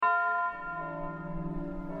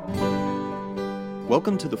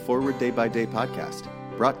Welcome to the Forward Day by Day podcast,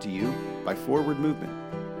 brought to you by Forward Movement.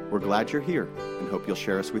 We're glad you're here and hope you'll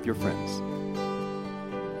share us with your friends.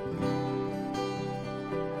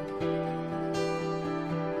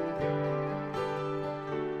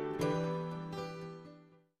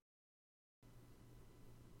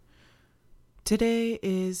 Today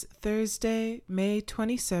is Thursday, May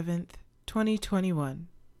 27th, 2021.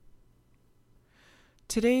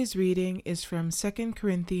 Today's reading is from 2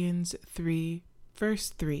 Corinthians 3, verse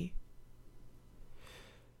 3.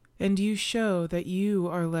 And you show that you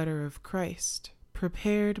are a letter of Christ,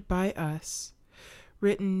 prepared by us,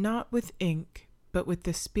 written not with ink, but with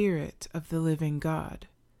the Spirit of the living God,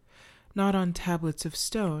 not on tablets of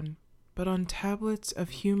stone, but on tablets of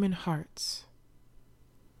human hearts.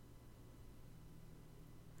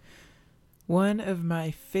 One of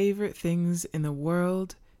my favorite things in the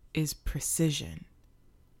world is precision,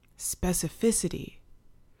 specificity.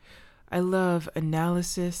 I love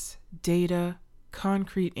analysis, data,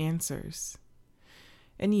 concrete answers.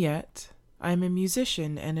 And yet, I'm a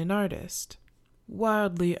musician and an artist,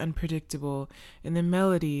 wildly unpredictable in the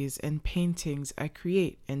melodies and paintings I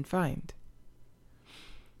create and find.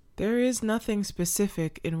 There is nothing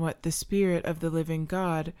specific in what the Spirit of the living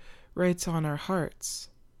God writes on our hearts.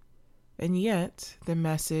 And yet, the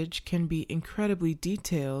message can be incredibly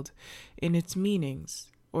detailed in its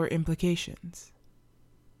meanings or implications.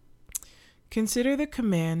 Consider the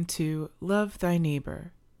command to love thy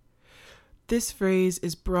neighbor. This phrase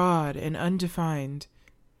is broad and undefined,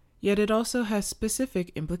 yet it also has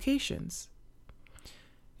specific implications.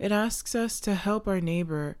 It asks us to help our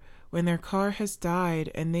neighbor when their car has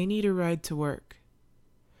died and they need a ride to work.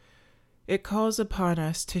 It calls upon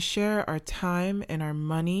us to share our time and our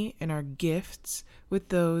money and our gifts with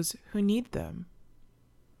those who need them.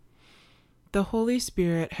 The Holy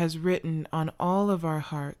Spirit has written on all of our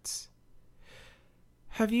hearts.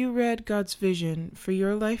 Have you read God's vision for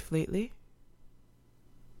your life lately?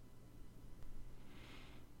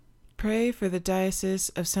 Pray for the Diocese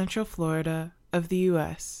of Central Florida of the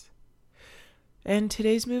U.S. And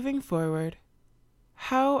today's moving forward,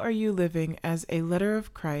 how are you living as a letter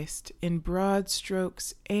of Christ in broad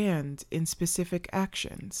strokes and in specific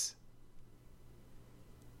actions?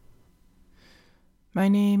 My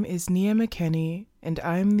name is Nia McKenney, and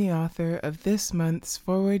I'm the author of this month's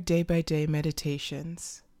Forward Day by Day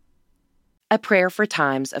Meditations. A prayer for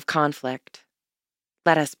times of conflict.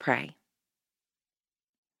 Let us pray.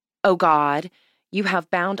 O God, you have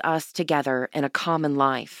bound us together in a common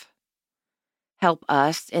life. Help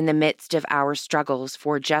us in the midst of our struggles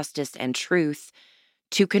for justice and truth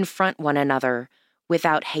to confront one another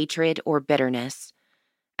without hatred or bitterness,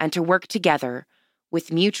 and to work together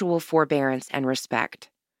with mutual forbearance and respect.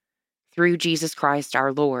 Through Jesus Christ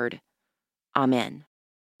our Lord. Amen.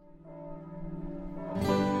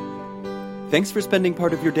 Thanks for spending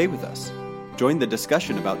part of your day with us. Join the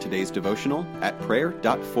discussion about today's devotional at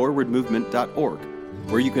prayer.forwardmovement.org,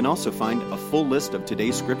 where you can also find a full list of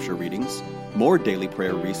today's scripture readings, more daily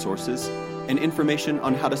prayer resources, and information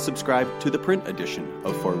on how to subscribe to the print edition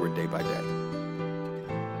of Forward Day by Day.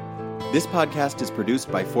 This podcast is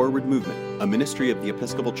produced by Forward Movement, a ministry of the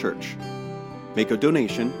Episcopal Church. Make a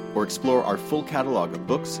donation or explore our full catalog of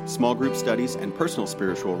books, small group studies, and personal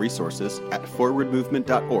spiritual resources at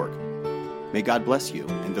forwardmovement.org. May God bless you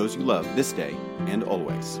and those you love this day and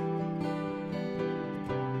always.